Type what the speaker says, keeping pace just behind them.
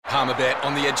Palmerbet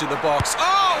on the edge of the box.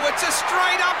 Oh, it's a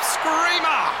straight-up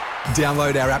screamer!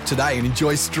 Download our app today and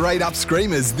enjoy straight-up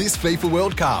screamers this FIFA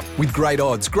World Cup with great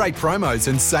odds, great promos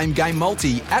and same-game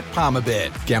multi at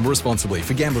Palmerbet. Gamble responsibly.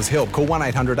 For Gamblers' Help, call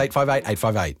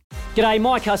 1-800-858-858. G'day,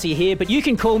 Mike Hussey here, but you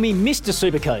can call me Mr.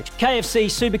 Supercoach. KFC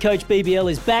Supercoach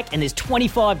BBL is back and there's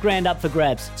 25 grand up for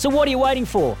grabs. So what are you waiting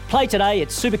for? Play today at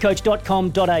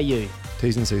supercoach.com.au.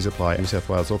 T's and C's apply. New South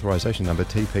Wales authorisation number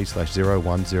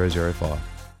TP/01005.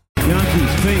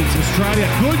 Yankees feeds Australia.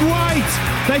 Good weight.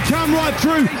 They come right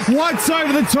through. White's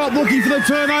over the top, looking for the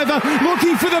turnover,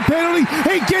 looking for the penalty.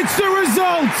 He gets the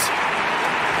result.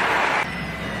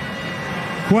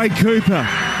 Quade Cooper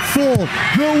for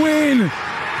the win.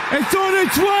 It's on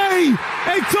its way.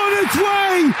 It's on its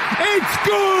way. It's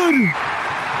good.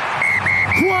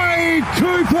 Quade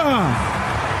Cooper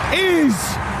is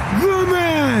the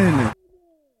man.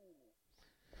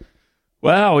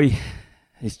 Wow,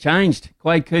 he's changed.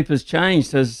 Quade Cooper's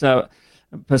changed. His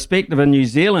perspective in New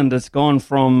Zealand has gone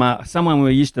from someone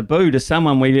we used to boo to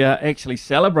someone we are actually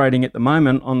celebrating at the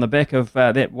moment on the back of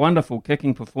that wonderful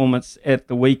kicking performance at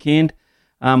the weekend.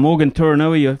 Morgan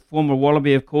Turinui, a former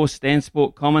Wallaby, of course, Stan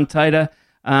Sport commentator.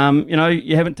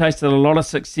 You haven't tasted a lot of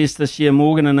success this year,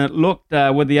 Morgan, and it looked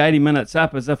with the 80 minutes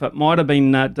up as if it might have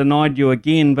been denied you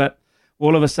again, but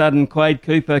all of a sudden Quade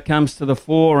Cooper comes to the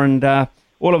fore and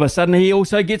all of a sudden he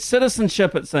also gets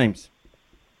citizenship, it seems.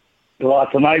 Well,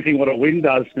 it's amazing what a win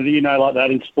does. Like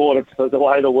that in sport, it's the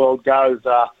way the world goes.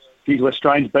 We're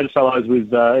strange bedfellows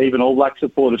with even All Black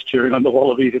supporters cheering on the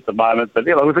Wallabies at the moment. But,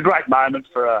 it was a great moment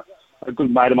for a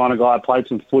good mate of mine, a guy I played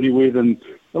some footy with, and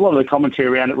a lot of the commentary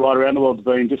around it right around the world has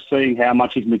been just seeing how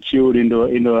much he's matured into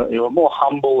a more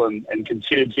humble and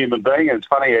considered human being. And it's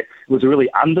funny, it was a really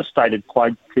understated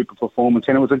Quade Cooper performance,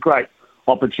 and it was a great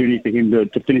opportunity for him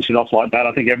to finish it off like that.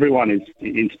 I think everyone is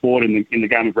in sport in the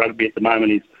game of rugby at the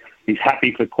moment is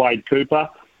happy for Quade Cooper.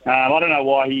 I don't know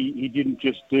why he didn't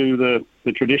just do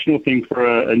the traditional thing for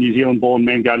a New Zealand-born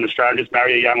man going to Australia, just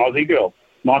marry a young Aussie girl.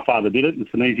 My father did it.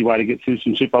 It's an easy way to get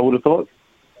citizenship, I would have thought.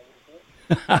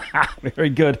 Very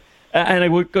good. And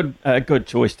a good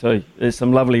choice too. There's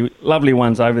some lovely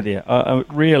ones over there.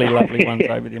 Really lovely ones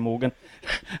over there, Morgan.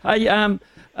 Hey,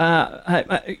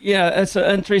 it's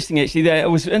interesting actually.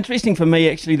 It was interesting for me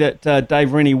actually that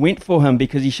Dave Rennie went for him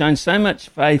because he's shown so much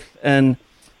faith in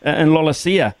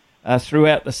Lolesea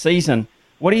throughout the season.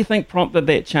 What do you think prompted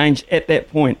that change at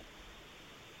that point?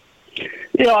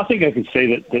 Yeah, I think I can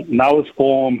see that Noah's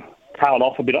form tailed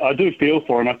off a bit. I do feel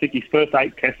for him. I think his first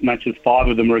 8 test matches, 5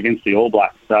 of them were against the All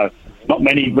Blacks. So not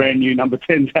many brand new number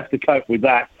 10s have to cope with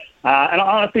that. And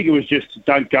I think it was just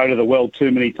don't go to the well too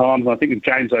many times. I think if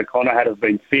James O'Connor had have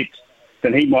been fit,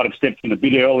 then he might have stepped in a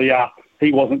bit earlier.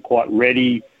 He wasn't quite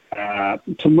ready. Matt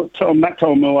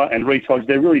To'omua and Reece Hodge,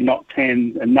 they're really not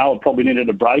 10, and Noah probably needed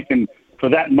a break. And for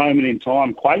that moment in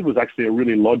time, Quade was actually a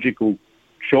really logical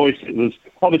choice. It was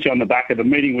obviously on the back of the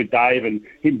meeting with Dave and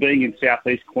him being in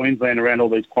southeast Queensland around all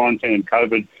these quarantine and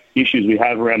COVID issues we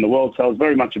have around the world. So it was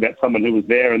very much about someone who was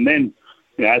there. And then,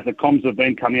 as the comms have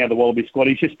been coming out of the Wallaby squad,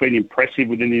 he's just been impressive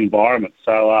within the environment.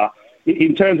 So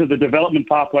in terms of the development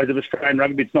pathways of Australian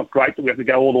rugby, it's not great that we have to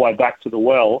go all the way back to the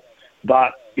well.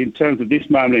 But in terms of this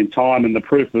moment in time, and the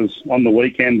proof was on the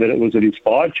weekend that it was an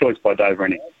inspired choice by Dave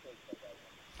Rennie.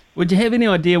 Would you have any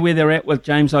idea where they're at with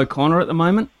James O'Connor at the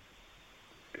moment?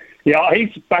 Yeah,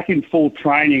 he's back in full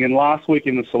training, and last week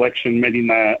in the selection meeting,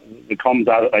 the comms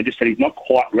are that they just said he's not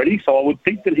quite ready. So I would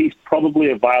think that he's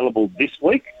probably available this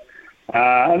week.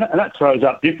 And that throws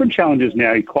up different challenges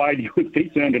now. Quade, you would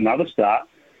think, earned another start.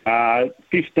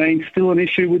 15, still an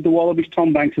issue with the Wallabies.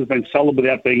 Tom Banks has been solid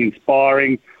without being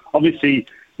inspiring. Obviously,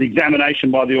 the examination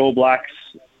by the All Blacks,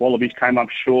 Wallabies came up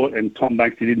short, and Tom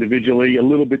Banks did individually. A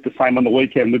little bit the same on the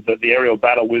weekend with the aerial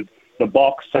battle with the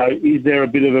box. So is there a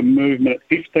bit of a movement at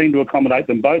 15 to accommodate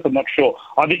them both? I'm not sure.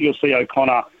 I think you'll see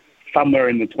O'Connor somewhere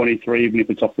in the 23, even if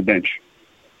it's off the bench.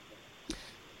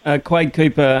 Quade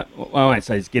Cooper, well, I won't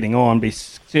say he's getting on, but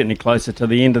he's certainly closer to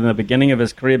the end than the beginning of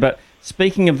his career. But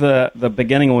speaking of the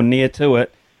beginning or near to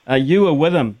it, you were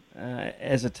with him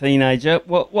as a teenager.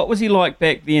 What was he like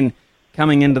back then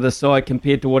coming into the side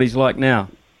compared to what he's like now?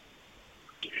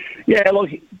 Yeah,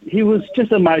 look, he was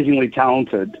just amazingly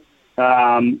talented.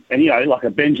 And, like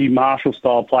a Benji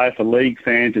Marshall-style player for league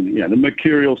fans, and, the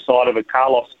mercurial side of a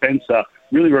Carlos Spencer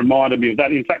really reminded me of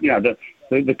that. In fact,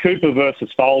 the Cooper versus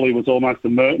Foley was almost the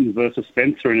Mertens versus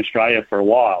Spencer in Australia for a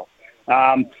while.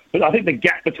 But I think the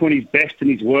gap between his best and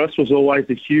his worst was always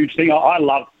the huge thing. I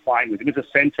loved playing with him as a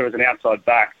centre, as an outside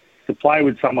back, to play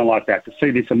with someone like that, to see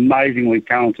this amazingly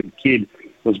talented kid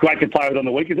It was great to play with on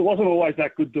the weekends. It wasn't always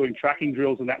that good doing tracking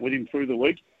drills and that with him through the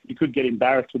week. You could get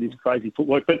embarrassed with his crazy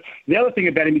footwork. But the other thing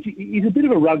about him is he's a bit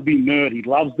of a rugby nerd. He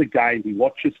loves the game. He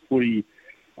watches footy.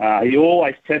 He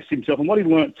always tests himself. And what he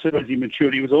learnt too as he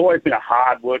matured, he was always been a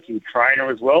hard-working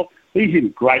trainer as well. He's in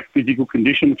great physical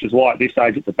condition, which is why at this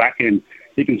age at the back end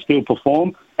he can still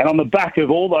perform. And on the back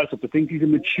of all those sorts of things, he's a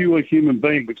mature human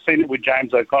being. We've seen it with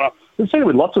James O'Connor. We've seen it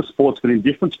with lots of sports, but in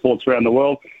different sports around the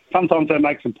world. Sometimes they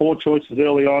make some poor choices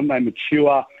early on. They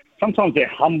mature. Sometimes they're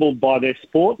humbled by their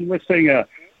sport. And we're seeing a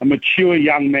mature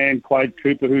young man, Quade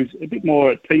Cooper, who's a bit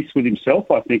more at peace with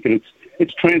himself, I think. And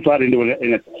it's translated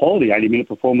into a quality 80-minute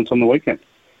performance on the weekend.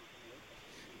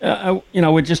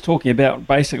 We're just talking about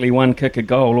basically one kick at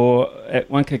goal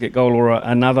or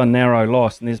another narrow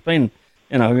loss. And there's been,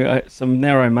 some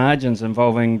narrow margins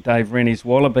involving Dave Rennie's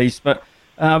Wallabies. But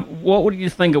what would you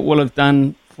think it will have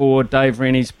done for Dave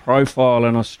Rennie's profile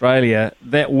in Australia,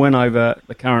 that win over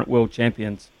the current world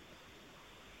champions?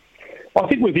 I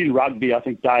think within rugby, I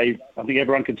think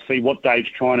everyone can see what Dave's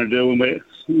trying to do, and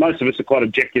most of us are quite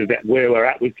objective about where we're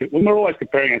at. When we're always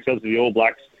comparing ourselves to the All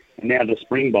Blacks and now the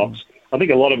Springboks, I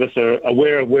think a lot of us are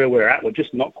aware of where we're at. We're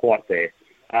just not quite there.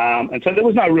 And so there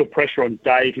was no real pressure on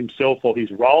Dave himself or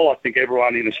his role. I think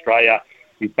everyone in Australia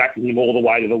is backing him all the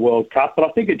way to the World Cup. But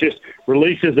I think it just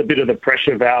releases a bit of the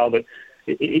pressure valve.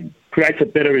 It creates a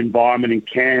better environment in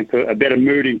camp, a better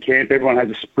mood in camp. Everyone has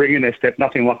a spring in their step,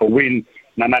 nothing like a win,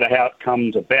 no matter how it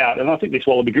comes about. And I think this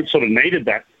Wallaby group sort of needed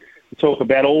that to talk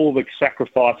about all the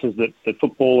sacrifices that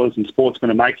footballers and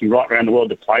sportsmen are making right around the world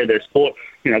to play their sport.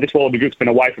 This Wallaby group's been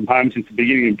away from home since the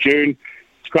beginning of June.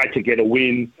 It's great to get a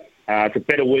win. It's a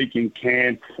better week in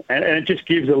camp. And it just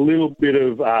gives a little bit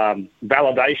of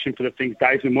validation for the things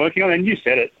Dave's been working on. And you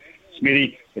said it,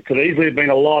 Smithy, it could easily have been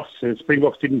a loss. The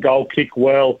Springboks didn't goal kick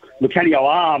well. Lucanio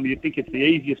Arm, you think it's the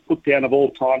easiest put down of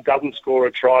all time, doesn't score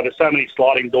a try. There's so many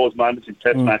sliding doors moments in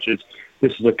test matches.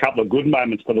 This is a couple of good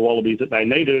moments for the Wallabies that they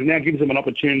needed, and now gives them an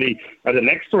opportunity over the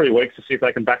next 3 weeks to see if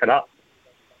they can back it up.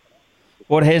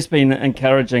 What has been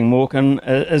encouraging, Morgan,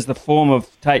 is the form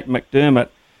of Tate McDermott,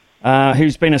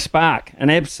 who's been a spark, an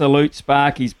absolute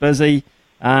spark. He's busy.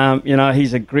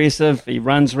 He's aggressive. He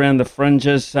runs around the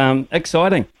fringes.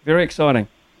 Exciting, very exciting.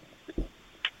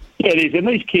 Yeah, it is. And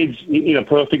these kids, in a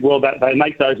perfect world, they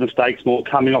make those mistakes more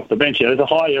coming off the bench. There's a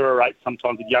high error rate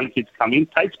sometimes with young kids come in.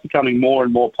 Tate's becoming more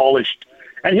and more polished.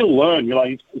 And he'll learn.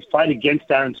 He's played against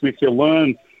Aaron Smith. He'll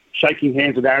learn shaking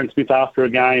hands with Aaron Smith after a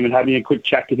game and having a quick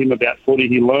chat with him about footy.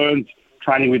 He learns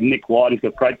training with Nick White. He's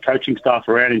got great coaching staff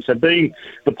around him. So being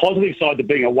the positive side to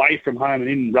being away from home and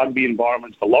in rugby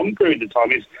environments for long periods of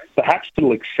time is perhaps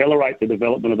it'll accelerate the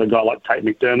development of a guy like Tate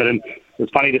McDermott. And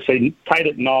it's funny to see Tate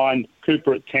at 9,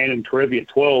 Cooper at 10 and Karevi at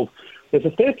 12. There's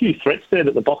a fair few threats there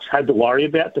that the Boks had to worry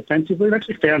about defensively. They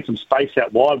actually found some space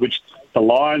out wide, which the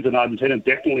Lions and Argentina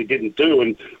definitely didn't do.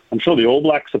 And I'm sure the All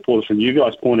Black supporters, from you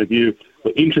guys' point of view,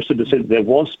 were interested to see that there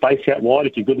was space out wide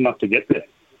if you're good enough to get there.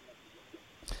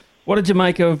 What did you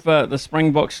make of the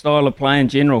Springbok style of play in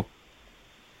general?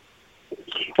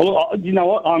 Well, you know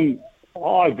what?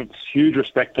 I have huge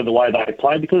respect for the way they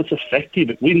play because it's effective.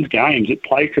 It wins games. It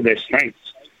plays to their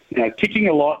strengths. Kicking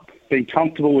a lot, being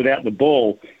comfortable without the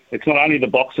ball. It's not only the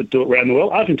Boks that do it around the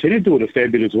world. Argentina do it a fair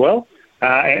bit as well.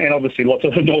 And obviously lots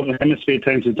of the Northern Hemisphere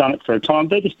teams have done it for a time.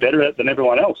 They're just better at it than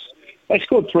everyone else. They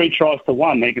scored 3 tries to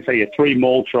 1. You can say 3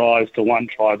 maul tries to 1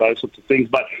 try, those sorts of things.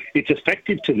 But it's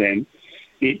effective to them.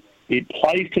 It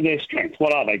plays to their strengths.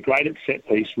 What are they? Great at set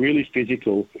piece, really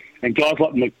physical. And guys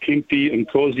like McKimpy and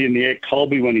Causey in the air,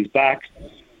 Colby when he's back,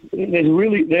 they're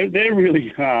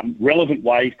really relevant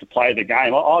ways to play the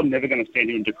game. I'm never going to stand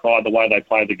here and decry the way they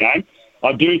play the game.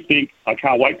 I do think I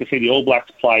can't wait to see the All Blacks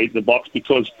play the Boks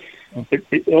because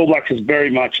All Blacks is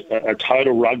very much a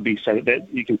total rugby so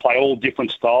that you can play all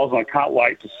different styles. And I can't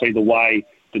wait to see the way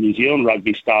the New Zealand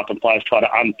rugby staff and players try to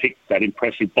unpick that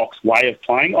impressive Boks way of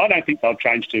playing. I don't think they'll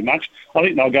change too much. I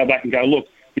think they'll go back and go, look,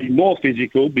 be more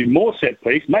physical, be more set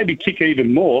piece, maybe kick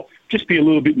even more, just be a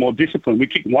little bit more disciplined. We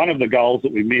kick one of the goals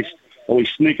that we missed, or we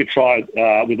sneak a try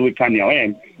with Lucanio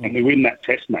Arm, and we win that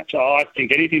test match. I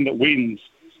think anything that wins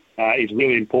is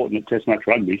really important at test match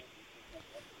rugby.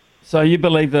 So you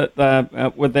believe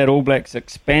that with that All Blacks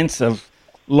expansive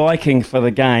liking for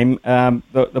the game,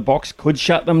 the Boks could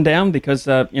shut them down because,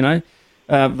 they've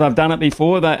done it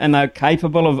before and they're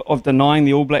capable of denying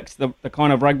the All Blacks the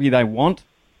kind of rugby they want?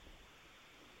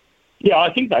 Yeah,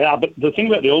 I think they are. But the thing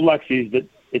about the All Blacks is that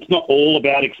it's not all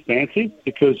about expansive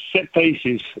because set piece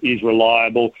is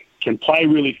reliable, can play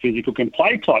really physical, can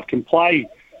play tight, can play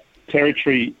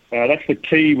territory. That's the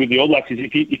key with the All Blacks is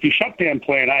if you shut down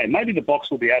plan A, maybe the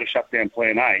Boks will be able to shut down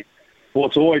plan A,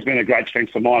 what's always been a great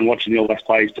strength of mine watching the All Blacks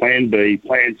play is plan B,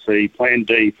 plan C, plan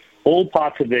D. All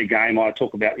parts of their game I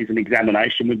talk about is an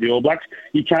examination with the All Blacks.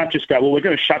 You can't just go, well, we're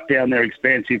going to shut down their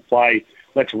expansive play.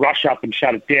 Let's rush up and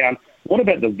shut it down. What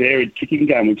about the varied kicking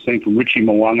game we've seen from Richie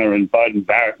Mo'unga and Beauden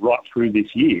Barrett right through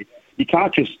this year? You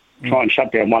can't just try and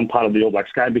shut down one part of the All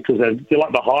Blacks game because they're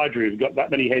like the Hydra. You've got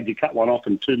that many heads, you cut one off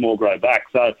and two more grow back.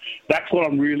 So that's what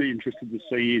I'm really interested to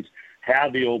see is how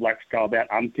the All Blacks go about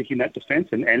unpicking that defence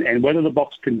and whether the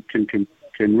Box can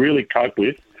really cope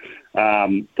with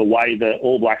the way the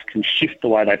All Blacks can shift the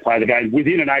way they play the game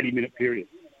within an 80-minute period.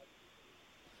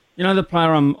 You know, the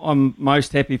player I'm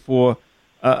most happy for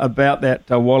about that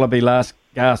Wallaby last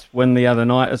gasp win the other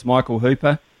night is Michael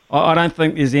Hooper. I don't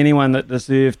think there's anyone that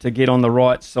deserved to get on the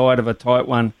right side of a tight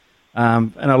one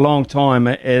in a long time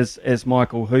as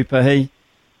Michael Hooper.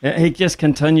 He just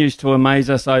continues to amaze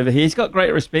us over here. He's got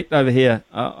great respect over here,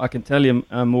 I can tell you,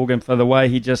 Morgan, for the way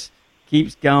he just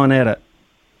keeps going at it.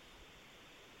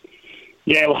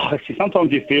 Yeah, well,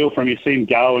 sometimes you feel for him, you see him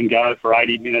go and go for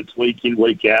 80 minutes, week in,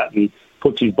 week out, and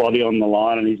puts his body on the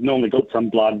line, and he's normally got some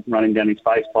blood running down his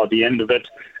face by the end of it.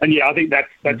 And, yeah, I think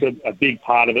that's a big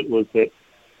part of it was that,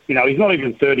 you know, he's not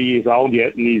even 30 years old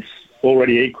yet, and he's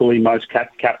already equally most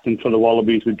captain for the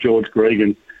Wallabies with George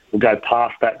Gregan. We'll go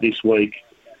past that this week.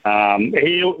 That's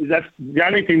the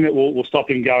only thing that will stop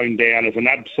him going down as an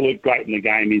absolute great in the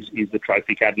game is the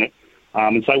trophy cabinet.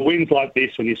 And so wins like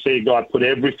this, when you see a guy put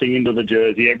everything into the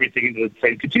jersey, everything into the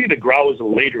team, continue to grow as a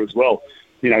leader as well.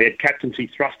 You know, he had captaincy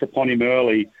thrust upon him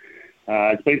early.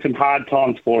 It's been some hard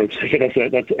times for him.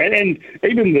 And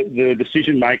even the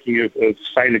decision-making of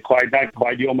saying to Quade, no,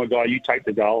 Quade, you're my guy, you take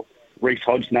the goal. Reece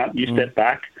Hodgenut, you step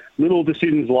back. Little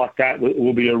decisions like that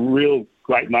will be a real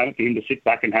great moment for him to sit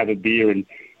back and have a beer and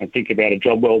think about a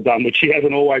job well done, which he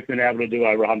hasn't always been able to do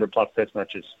over 100-plus Test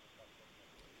matches.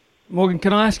 Morgan,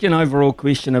 can I ask you an overall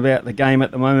question about the game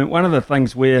at the moment? One of the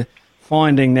things we're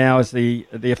finding now is the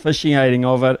officiating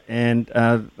of it and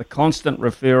the constant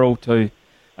referral to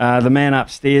the man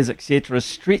upstairs, etc.,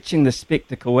 stretching the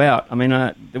spectacle out. I mean,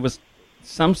 there was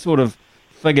some sort of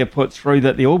figure put through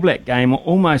that the All Black game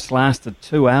almost lasted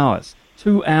 2 hours.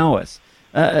 2 hours.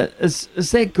 Is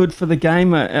that good for the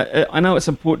game? I know it's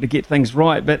important to get things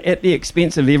right, but at the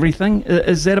expense of everything,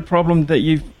 is that a problem that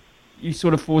you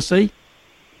sort of foresee?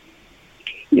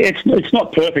 Yeah, it's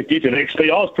not perfect, is it? Actually,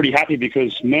 I was pretty happy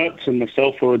because Mertz and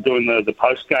myself were doing the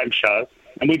post-game show,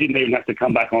 and we didn't even have to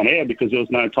come back on air because there was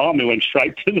no time. We went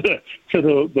straight to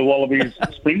the Wallabies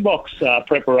Springboks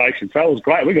preparation. So it was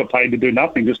great. We got paid to do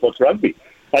nothing, just watch rugby.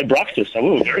 They brushed us, so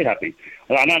we were very happy.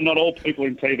 And I know not all people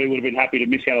in TV would have been happy to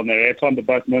miss out on their airtime, but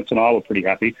both Mertz and I were pretty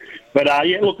happy. But,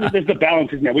 yeah, look, there's the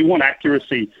balance, isn't there? We want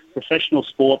accuracy. Professional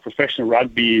sport, professional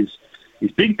rugby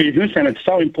is big business, and it's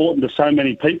so important to so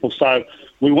many people. So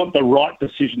we want the right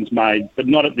decisions made, but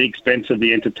not at the expense of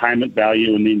the entertainment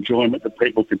value and the enjoyment that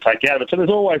people can take out of it. So there's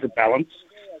always a balance.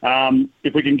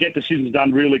 If we can get decisions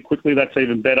done really quickly, that's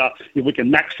even better. If we can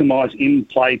maximise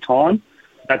in-play time,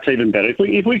 that's even better.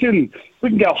 If we can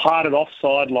go hard at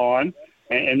offside line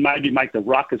and maybe make the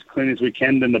ruck as clean as we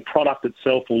can, then the product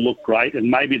itself will look great and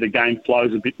maybe the game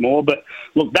flows a bit more. But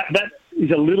look, that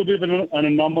is a little bit of an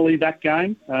anomaly, that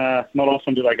game. Not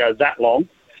often do they go that long.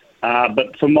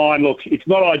 But for mine, look, it's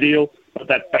not ideal, but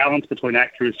that balance between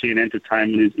accuracy and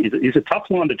entertainment is a tough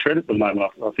line to tread at the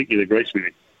moment. I think you'd agree with me.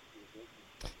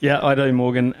 Yeah, I do,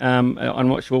 Morgan. I'm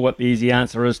not sure what the easy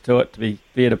answer is to it, to be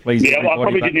fair to please everybody. I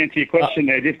probably didn't answer your question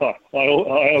there, did I?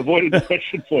 I avoided the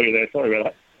question for you there. Sorry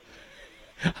about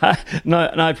that.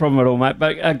 No problem at all, mate.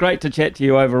 But great to chat to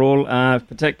you overall,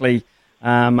 particularly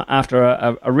after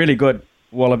a really good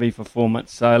Wallaby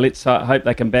performance. So let's hope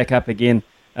they can back up again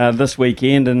this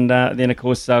weekend, and then, of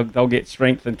course, they'll get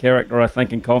strength and character, I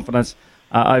think, and confidence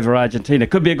over Argentina.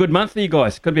 Could be a good month for you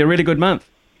guys. Could be a really good month.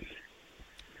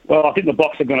 Well, I think the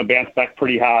Box are going to bounce back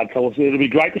pretty hard, so it'll be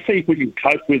great to see if we can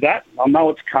cope with that. I know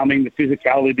it's coming, the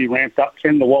physicality will be ramped up.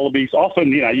 Can the Wallabies,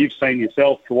 often, you've seen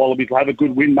yourself, the Wallabies will have a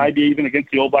good win, maybe even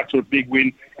against the All Blacks with a big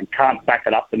win, and can't back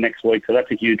it up the next week. So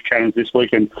that's a huge challenge this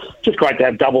week, and just great to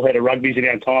have double-header rugbies in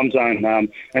our time zone.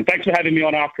 And thanks for having me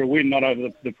on after a win, not over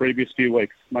the previous few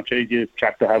weeks. Much easier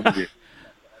chat to have with you.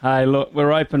 Hey, look,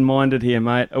 we're open-minded here,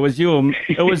 mate. It was you.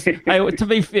 Hey,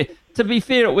 to be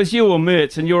fair, it was you or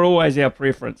Mertz, and you're always our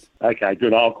preference. Okay,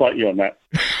 good. I'll quote you on that.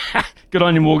 Good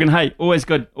on you, Morgan. Hey, always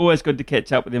good to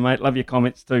catch up with you, mate. Love your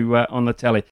comments too on the tally.